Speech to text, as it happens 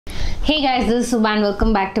Hey guys, this is Subhan.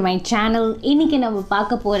 Welcome back to my channel. இன்னைக்கு நம்ம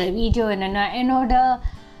பார்க்க போற வீடியோ என்னன்னா என்னோட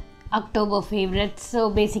October favourites. So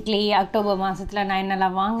basically October மாதத்தில் நான்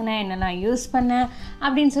என்னெல்லாம் வாங்கினேன், என்னெல்லாம் யூஸ் பண்ணேன்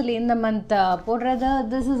அப்படின்னு சொல்லி இந்த மந்த் போடுறது.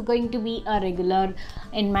 This is going to be a regular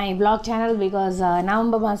in my vlog channel because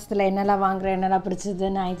November மாதத்தில் என்னெல்லாம் வாங்குறேன், என்னெல்லாம்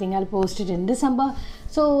பிடிச்சதுன்னு I think I'll post it in December.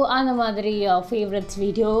 So அந்த மாதிரி favourites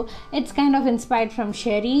video. It's kind of inspired from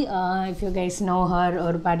Sheri. If you guys know her,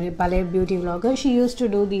 ஒரு பழைய beauty vlogger. She used to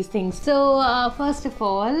do these things. So first of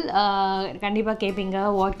all, கண்டிப்பாக கேட்பீங்க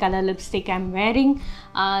what color lipstick I'm wearing.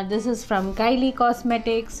 This is from Kylie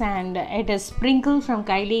Cosmetics and it is Sprinkle from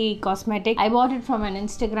Kylie Cosmetics. I bought it from an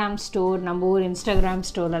Instagram store. நம்ம ஒரு Instagram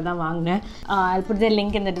storeல தான் வாங்கினேன். I'll put the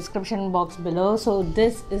link in the description box below. So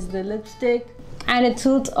this is the lipstick and it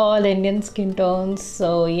suits all Indian skin tones. So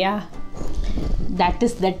yeah, that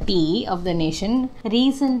is the tea of the nation.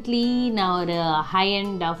 Recently நான் ஒரு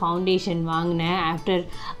high-end foundation வாங்கினேன் after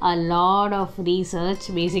a lot of research.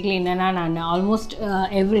 Basically என்னன்னா நான் almost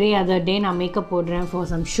every other day நான் makeup போடுறேன் for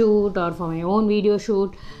some shoot or for my own video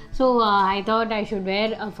shoot. So I thought I should wear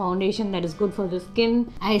a foundation that is good for the skin.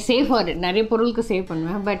 I save for it. நிறைய பொருளுக்கு save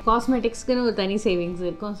பண்ணுவேன், but காஸ்மெட்டிக்ஸ்க்குன்னு ஒரு தனி savings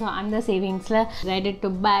இருக்கும். So அந்த சேவிங்ஸில் decided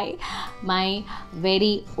to buy my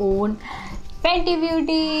very own Fenty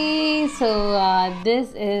Beauty. So this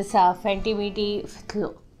is Fenty Beauty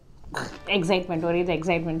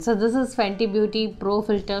excitement. So this is Fenty Beauty Pro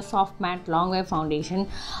Filter Soft Matte Long Wear Foundation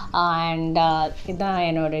and இதான்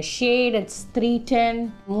என்னோட shade. It's 310.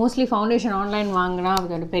 Mostly foundation online வாங்கினா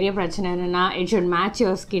அதோட பெரிய பிரச்சனை என்னென்னா it should match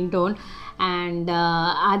your skin tone. And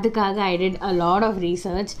அதுக்காக I did a lot of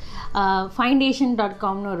research.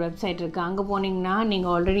 foundation.comனு ஒரு website இருக்குது. அங்கே போனீங்கன்னா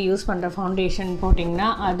நீங்கள் ஆல்ரெடி யூஸ் பண்ணுற ஃபவுண்டேஷன்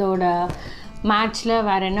போட்டிங்கன்னா அதோட மேட்ச்சில்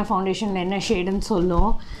வேறு என்ன ஃபவுண்டேஷனில் என்ன ஷேடுன்னு சொல்லும்.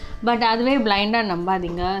 பட் அதுவே பிளைண்டாக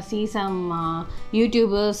நம்பாதீங்க. see some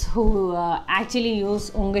YouTubers who actually use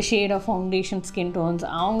உங்கள் shade of foundation skin don'ts.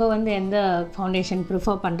 அவங்க வந்து எந்த ஃபவுண்டேஷன்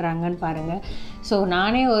ப்ரிஃபர் பண்ணுறாங்கன்னு பாருங்கள். ஸோ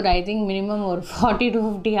நானே ஒரு ஐ திங்க் மினிமம் ஒரு 40 to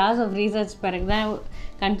 50 hours ஆஃப் ரீசர்ச் பிறகு தான்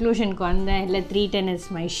கன்க்ளூஷனுக்கு வந்தேன். இல்லை 310 இஸ்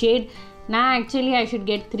மை ஷேட். நான் ஆக்சுவலி ஐ ஷுட்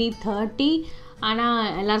கெட் 330. ஆனால்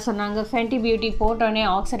எல்லோரும் சொன்னாங்க Fenty Beauty போட்டோன்னே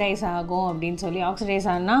ஆக்சிடைஸ் ஆகும் அப்படின்னு சொல்லி. ஆக்சிடைஸ்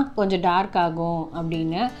ஆனால் கொஞ்சம் டார்க் ஆகும்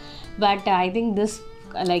அப்படின்னு. But I think this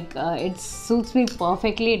it suits me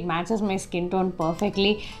perfectly. It matches my skin tone perfectly.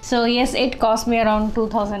 So yes, it cost me around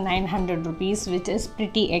 2,900 rupees, which is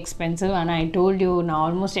pretty expensive. And I told you now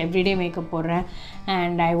almost everyday makeup போடுறேன்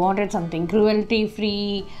and I wanted something cruelty free,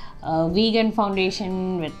 vegan foundation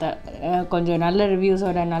with கொஞ்சம் நல்ல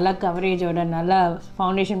ரிவ்யூஸோட, நல்ல கவரேஜோட, நல்ல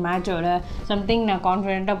foundation மேட்சோட, something நான்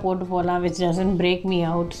கான்ஃபிடென்ட்டாக போட்டு போகலாம் which doesn't break me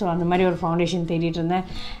out. So அந்த மாதிரி ஒரு ஃபவுண்டேஷன் தேடிட்டு இருந்தேன்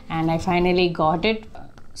and I finally got it.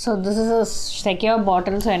 So this is a secure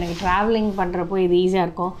bottle. So எனக்கு ட்ராவலிங் பண்ணுறப்போ இது ஈஸியாக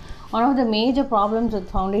இருக்கும். One of the major problems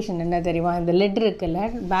with foundation என்ன தெரியுமா, இந்த லிட் இருக்குல்ல,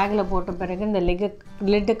 பேக்கில் போட்ட பிறகு இந்த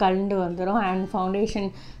லிட்டு கலண்டு வந்துடும் அண்ட் ஃபவுண்டேஷன்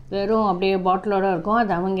வெறும் அப்படியே பாட்டிலோடு இருக்கும்.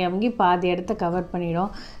 அது அவங்க பாதி இடத்த கவர்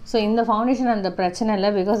பண்ணிடும். ஸோ இந்த ஃபவுண்டேஷன் அந்த பிரச்சனை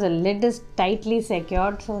இல்லை because the lid is tightly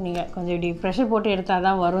secured. So நீங்கள் கொஞ்சம் இப்படி ப்ரெஷர் போட்டு எடுத்தால்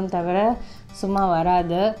தான் வரும் தவிர சும்மா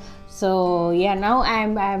வராது. So yeah, now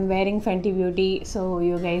I'm wearing Fenty Beauty, so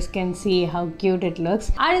you guys can see how cute it looks.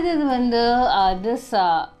 அடுத்தது வந்து this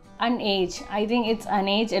Unage. I think it's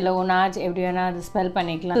Unage, இல்லை Unage, எப்படி வேணா அது ஸ்பெல்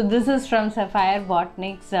பண்ணிக்கலாம். So this is from Sapphire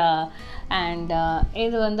Botanics and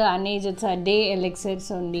இது வந்து Unage. It's a day elixir.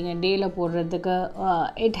 So நீங்கள் டேயில் போடுறதுக்கு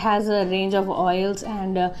it has a range of oils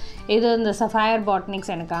and இது இந்த Sapphire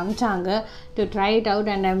Botanics எனக்கு அமிச்சாங்க to try it out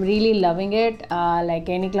and I'm really loving it. Like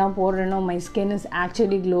எனக்குலாம் போடுறேனோ my skin is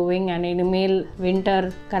actually glowing and இனிமேல்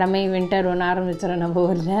கடமை winter ஒன்று ஆரம்பிச்சிடும் நம்ம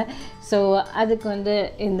ஊரில். ஸோ அதுக்கு வந்து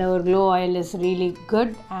இந்த ஒரு glow oil is really good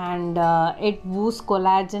and it boosts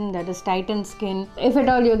collagen, that is tighten skin. If at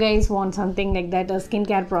all you guys want something like that, a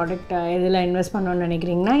skincare product இதில் இன்வெஸ்ட் பண்ணணும்னு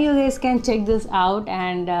நினைக்கிறீங்கன்னா you guys can check this out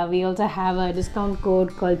and we also have a discount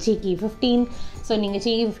code called cheeky15. So நீங்கள்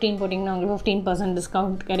cheeky15 போட்டிங்கன்னா உங்களுக்கு 15%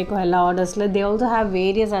 discount கிடைக்கும் எல்லா ஆர்டர்ஸில். they also have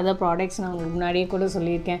various other products. நான் உங்களுக்கு முன்னாடியே கூட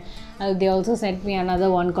சொல்லியிருக்கேன். they also sent me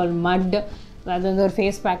another one called mud. அது வந்து ஒரு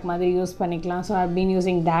ஃபேஸ் பேக் மாதிரி யூஸ் பண்ணிக்கலாம். So I've been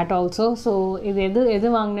using that also. So இது எது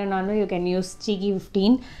வாங்கினாலும் you can use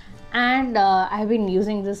cheeky15 and I've been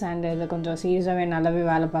using this and இது கொஞ்சம் சீரியஸாகவே நல்லாவே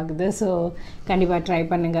வேலை பார்க்குது. ஸோ கண்டிப்பாக ட்ரை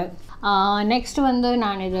பண்ணுங்கள். நெக்ஸ்ட் வந்து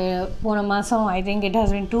நான் இது போன மாதம் I think it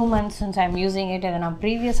has been 2 months since I'm using it. இதை நான்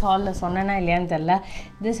ப்ரீவியஸ் ஹாலில் சொன்னேன்னா இல்லையான்னு தெரில.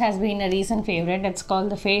 this has been a recent favorite. it's called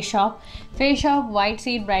the Face Shop White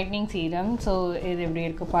Seed Brightening Serum. So இது எப்படி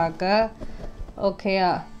இருக்குது பார்க்க.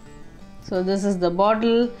 ஓகேயா. So this is the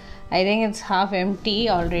bottle I think it's half empty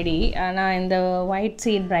already. ஆனால் இந்த white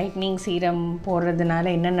seed brightening serum போடுறதுனால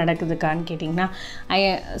என்ன நடக்குதுக்கான்னு கேட்டிங்கன்னா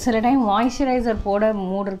சில டைம் மாய்ஸ்சரைசர் போட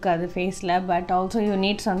மூட் இருக்காது ஃபேஸில். But also you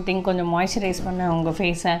need something கொஞ்சம் மாய்ஸ்சரைஸ் பண்ண உங்கள்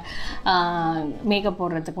ஃபேஸை மேக்கப்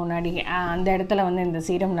போடுறதுக்கு முன்னாடி. அந்த இடத்துல வந்து இந்த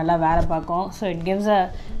சீரம் நல்லா வேலை பார்க்கும். ஸோ இட் கிவ்ஸ் அ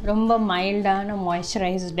ரொம்ப மைல்டான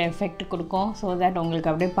மாய்ஸ்சரைஸ்டு எஃபெக்ட் கொடுக்கும். ஸோ தட்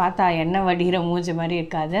உங்களுக்கு அப்படியே பார்த்தா எண்ணெய் வடிகிற மூஞ்சி மாதிரி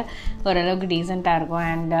இருக்காது, ஓரளவுக்கு டீசெண்டாக இருக்கும்.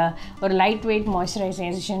 அண்ட் ஒரு லைட் வெயிட்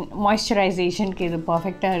மாய்ஸ்சரைசேஷனுக்கு இது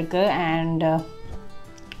பர்ஃபெக்டாக இருக்குது. And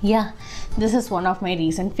this is one of my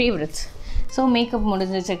recent favorites. So makeup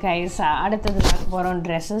முடிஞ்சிச்சு கைஸ். அடுத்தது பார்க்க போகிறோம்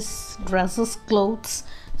ட்ரெஸ்ஸஸ் க்ளோத்ஸ்.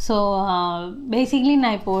 ஸோ பேசிக்லி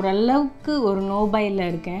நான் இப்போ ஓரளவுக்கு ஒரு நோ பையில்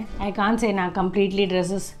இருக்கேன். ஐ கான்ட் சே நான் completely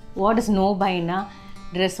dresses. What is no பைனா?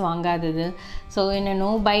 Dress வாங்காதது. So in a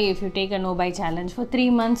no by, if you take a no by challenge for 3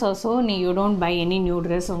 months or so, நீ you don't by any new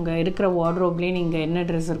dress. உங்கள் இருக்கிற வார்ட்ரோப்லேயே நீங்கள் என்ன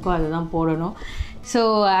dress இருக்கோ அதை தான் போடணும். ஸோ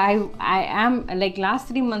ஐ ஆம் லைக் லாஸ்ட்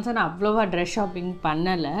 3 months நான் அவ்வளோவா ட்ரெஸ் ஷாப்பிங்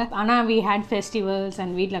பண்ணலை. ஆனால் வி ஹேட் ஃபெஸ்டிவல்ஸ்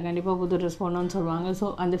அண்ட் வீட்டில் கண்டிப்பாக புது ட்ரெஸ் போடணும்னு சொல்லுவாங்க. ஸோ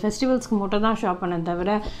அந்த ஃபெஸ்டிவல்ஸ்க்கு மட்டும் தான் ஷாப் பண்ண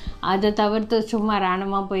தவிர அதை தவிர்த்து சும்மா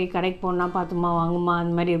ரேண்டமாக போய் கடைக்கு போனால் பார்த்துமா வாங்குமா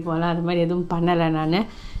அந்த மாதிரி இருப்போம்ல, அது மாதிரி எதுவும் பண்ணலை நான்.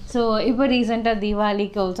 ஸோ இப்போ ரீசெண்டாக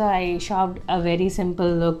தீபாவளிக்கு also I shaft a very simple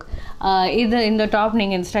look. இந்த டாப்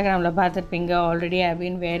நீங்கள் இன்ஸ்டாகிராமில் பார்த்துருப்பீங்க already. I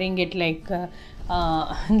been wearing it like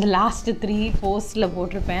இந்த லாஸ்ட் 3 போஸ்ட்டில்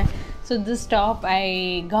போட்டிருப்பேன். So this top I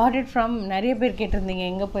got it from, நிறைய பேர் கேட்டிருந்தீங்க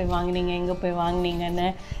எங்கே போய் வாங்கினீங்கன்னு.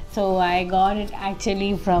 So I got it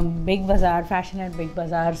actually from big bazaar, fashion at big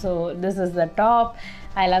bazaar. So this is the top.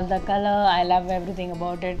 I love the color, I love everything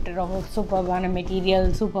about it. Superbana material,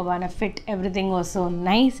 superbana fit, everything was so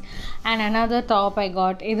nice. And another top I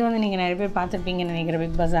got, idu vandu neenga nariya per paathirpeenga nenikira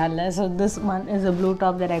Big Bazaar la. So this one is a blue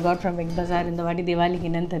top that I got from Big Bazaar. இந்த வாட்டி தீபாவளிக்கு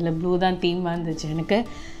என்னன்னு தெரியல, blue தான் theme வந்துச்சு எனக்கு.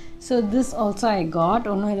 So this also I got.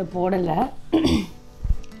 ஒன்றும் இதை போடலை.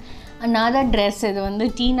 another dress, இது வந்து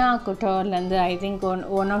டீனா குட்டோர்லேருந்து I think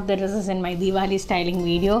one of the dresses in my Deepavali styling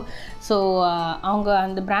video. So அவங்க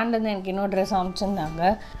அந்த பிராண்ட்லேருந்து எனக்கு இன்னொரு dress அமைச்சிருந்தாங்க.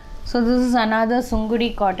 So this is another Sungudi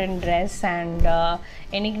cotton dress. And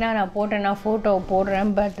என்றைக்குனா நான் போட்டேன்னா ஃபோட்டோ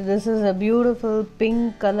போடுறேன். But this is a beautiful pink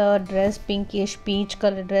colour dress, pinkish peach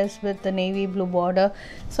colour dress with navy blue border.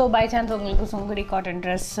 So by chance உங்களுக்கு Sungudi cotton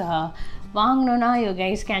dress வாங்கணுன்னா you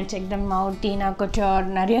guys can check them out. டீனா குட்டோர்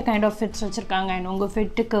நிறைய kind of fits வச்சுருக்காங்க. And உங்கள்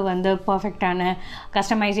ஃபிட்டுக்கு வந்து பர்ஃபெக்டான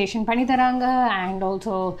customisation பண்ணி தராங்க. And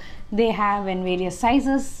also they have in various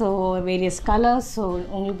sizes, so various colours. So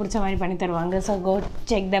உங்களுக்கு பிடிச்ச மாதிரி பண்ணி தருவாங்க. So go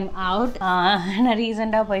check them out. நான்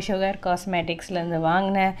ரீசெண்டாக போய் சுகர் காஸ்மெட்டிக்ஸ்லேருந்து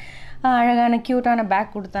வாங்கினேன். அழகான க்யூட்டான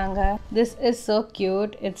பேக் கொடுத்தாங்க. This is so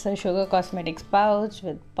cute. It's a sugar cosmetics pouch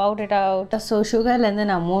with powder out. So சுகர்லேருந்து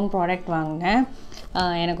நான் 3 ப்ராடக்ட் வாங்கினேன்.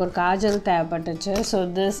 எனக்கு ஒரு காஜல் தேவைப்பட்டுச்சு. So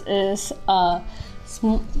this is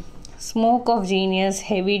smoke of genius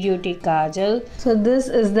heavy duty Kajal. So this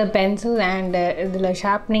is the pencil. And இதில்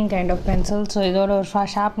sharpening kind of pencil. So இதோட ஒரு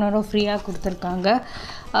ஷார்ப்னரும் ஃப்ரீயாக கொடுத்துருக்காங்க.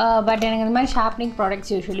 பட் எனக்கு இந்த மாதிரி ஷார்ப்னிங்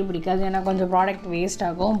ப்ராடக்ட்ஸ் யூஸ்வலி பிடிக்காது, ஏன்னா கொஞ்சம் ப்ராடக்ட் வேஸ்ட்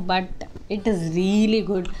ஆகும். But it is really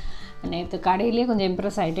good. நேற்று கடையிலே கொஞ்சம்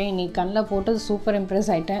இம்ப்ரெஸ் ஆகிட்டேன். இன்றைக்கி கண்ணில் போட்டு சூப்பர் இம்ப்ரெஸ்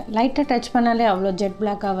ஆகிட்டேன். லைட்டாக டச் பண்ணாலே அவ்வளோ ஜெட்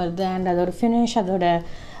பிளாக்காக வருது. அண்ட் அதோட ஃபினிஷ், அதோட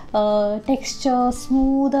டெக்ஸ்சர்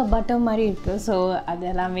ஸ்மூத்தாக பட்டர் மாதிரி இருக்குது. ஸோ அது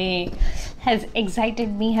எல்லாமே has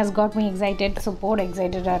got me excited. So போட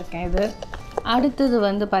எக்ஸைட்டடாக இருக்கேன். இது அடுத்தது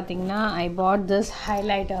வந்து பார்த்திங்கன்னா ஐ bought this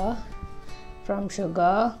highlighter from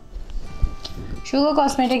sugar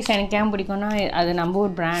cosmetics. எனக்கு ஏன் பிடிக்கும்னா அது நம்ம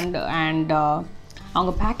ஒரு பிராண்ட். அண்ட்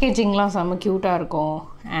அவங்க பேக்கேஜிங்லாம் செம்ம க்யூட்டாக இருக்கும்.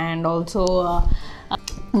 And also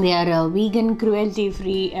they are vegan, cruelty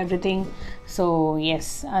free, everything. So yes,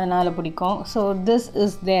 அதனால் பிடிக்கும். So this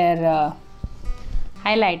is their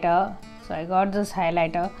highlighter. So I got this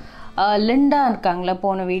highlighter. Linda இருக்காங்களா,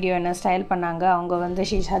 போன வீடியோ என்ன ஸ்டைல் பண்ணாங்க, அவங்க வந்து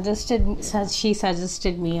she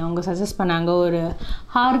suggested me. அவங்க சஜஸ்ட் பண்ணாங்க ஒரு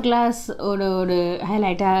ஹார் கிளாஸ் ஒரு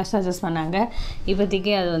ஹைலைட்டாக சஜஸ்ட் பண்ணாங்க.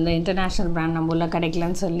 இப்போதைக்கு அது வந்து இன்டர்நேஷ்னல் பிராண்ட் நம்ம உள்ள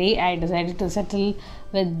கிடைக்கலன்னு சொல்லி I decided to settle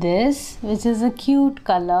with this, which is a cute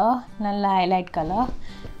color, நல்ல ஹைலைட் கலர்.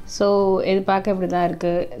 ஸோ இது பார்க்க இப்படி தான்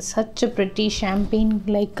இருக்குது. such a pretty champagne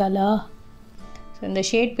like color. So இந்த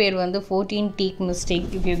ஷேட் பேர் வந்து 14 Teak Mistake.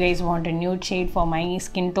 if you guys want a nude shade for my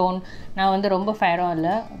skin tone. நான் வந்து ரொம்ப ஃபேரும்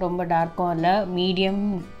இல்லை, ரொம்ப டார்க்கும் இல்லை, medium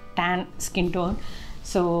tan skin tone.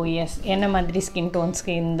 So S, என்ன மாதிரி ஸ்கின்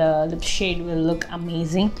டோன்ஸ்க்கு இந்த lip shade will look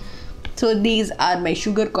amazing. So these are my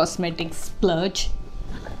Sugar Cosmetics splurge.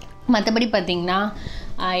 மற்றபடி பார்த்திங்கன்னா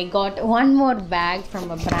I got one more bag from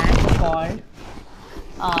a brand called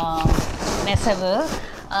Nessever.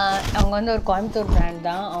 அவங்க வந்து ஒரு கோயம்புத்தூர் பிராண்ட்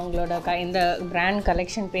தான். அவங்களோட இந்த பிராண்ட்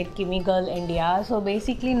கலெக்ஷன் பேர் கிமி கேர்ள் இண்டியா. ஸோ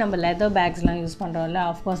பேசிக்லி நம்ம லெதர் பேக்ஸ்லாம் யூஸ் பண்ணுறோம்ல,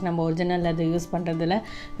 ஆஃப்கோர்ஸ் நம்ம ஒரிஜினல் லெதர் யூஸ் பண்ணுறதில்ல,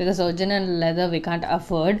 because original leather we can't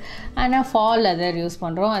afford. ஆனால் ஃபால் லெதர் யூஸ்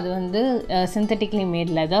பண்ணுறோம். அது வந்து சிந்தட்டிக்லி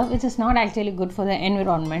mat leather which is not actually good for the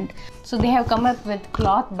environment. So they have come up with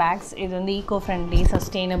cloth packs. இது வந்து eco friendly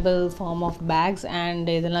sustainable form of packs and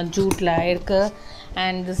இதெல்லாம் ஜூட்டில் இருக்குது.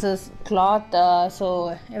 And this is cloth. So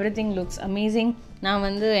every thing looks amazing. நான்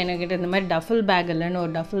வந்து என்கிட்ட இந்த மாதிரி டஃபில் back இல்லைன்னு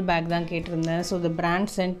ஒரு டஃபில் பேக் தான் கேட்டிருந்தேன். So the brand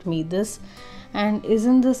send me this and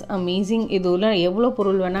isn't this amazing. இது உள்ள எவ்வளோ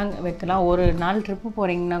பொருள் வேணால் வைக்கலாம். ஒரு நாள் ட்ரிப்பு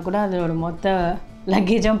போகிறீங்கன்னா கூட அதோட மொத்த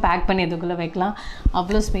லக்கேஜும் பேக் பண்ணி இதுக்குள்ளே வைக்கலாம்.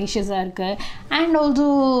 அவ்வளோ ஸ்பேஷியஸாக இருக்குது. And also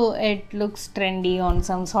it looks trendy on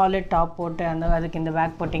some solid top போட்டு அதுக்கு இந்த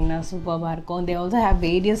பேக் போட்டிங்கன்னா சூப்பராக இருக்கும். They also have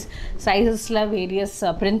various சைஸஸில் various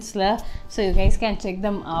பிரிண்ட்ஸில். So you guys can check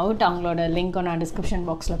them out. அவங்களோட லிங்க் நான் டிஸ்கிரிப்ஷன்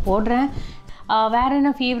பாக்ஸில் போடுறேன். வேறு என்ன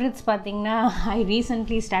ஃபேவரட்ஸ் பார்த்தீங்கன்னா, ஐ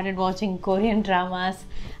ரீசென்ட்லி ஸ்டார்டட் வாட்சிங் Korean dramas.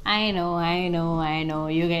 I know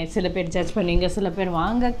you guys சில பேர் ஜட்ஜ் பண்ணுவீங்க, சில பேர்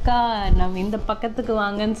வாங்கக்கா நம்ம இந்த பக்கத்துக்கு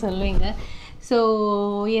வாங்கன்னு சொல்லுவீங்க. So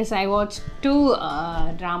S, I watch 2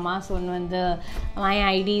 dramas. ஒன்று வந்து மை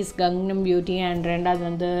ஐடிஸ் கங்னம் பியூட்டி அண்ட் ரெண்டாவது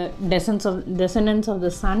வந்து டெசனன்ஸ் ஆஃப்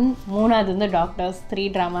த சன். மூணாவது வந்து டாக்டர்ஸ். 3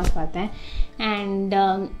 ட்ராமாஸ் பார்த்தேன். And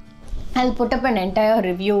I'll put up an entire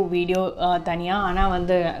review video தனியாக. ஆனால்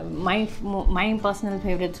வந்து my personal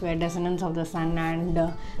favorites were Dissonance of the Sun and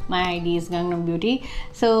My IDs Gangnam Beauty.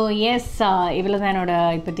 So yes, இவ்வளோ தான் என்னோட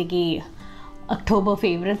இப்போதைக்கு October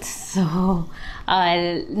favourites. So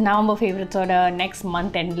November ஃபேவரட்ஸோட next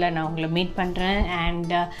month எண்டில் நான் உங்களை மீட் பண்ணுறேன்.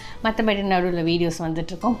 அண்ட் மற்றபடி நடுவில் வீடியோஸ்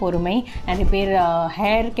வந்துட்டுருக்கோம். பொறுமை. நிறைய பேர்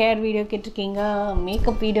ஹேர் கேர் வீடியோ கேட்டிருக்கீங்க,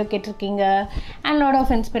 மேக்கப் வீடியோ கேட்டிருக்கீங்க, and lot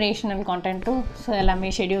of inspirational கான்டென்ட்டும். So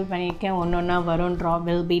எல்லாமே ஷெடியூல் பண்ணியிருக்கேன். ஒன்று வரும்.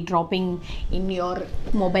 Will be dropping in your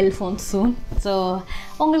mobile phone soon. So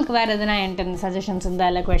உங்களுக்கு வேறு எதுனா என்கிட்ட சஜஷன்ஸ்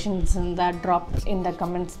இருந்தால் இல்லை questions இருந்தால்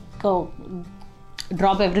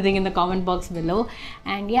drop everything in the comment box below.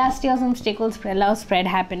 And yeah, stay awesome, stay cool, spread love, spread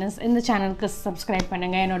happiness. இந்த சேனலுக்கு சப்ஸ்கிரைப்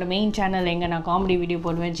பண்ணுங்கள். என்னோட மெயின் சேனல் எங்கே நான் காமெடி வீடியோ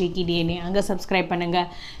போடுவேன், ஜிகி டிஎன்ஏ, அங்கே சப்ஸ்கிரைப் பண்ணுங்கள்.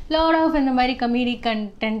 லாட் ஆஃப் இந்த மாதிரி கமெடிக்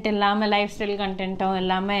கண்டென்ட் இல்லாமல் லைஃப் ஸ்டைல் கண்டென்ட்டும்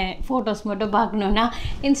இல்லாமல் ஃபோட்டோஸ் மட்டும் பார்க்கணுன்னா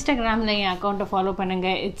இன்ஸ்டாகிராமில் என் அக்கௌண்ட்டை ஃபாலோ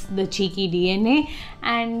பண்ணுங்கள். It's the ஜிகி DNA.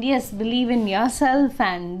 And S, believe in your self.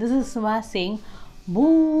 And this is சுவா சிங்.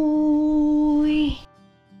 Boo!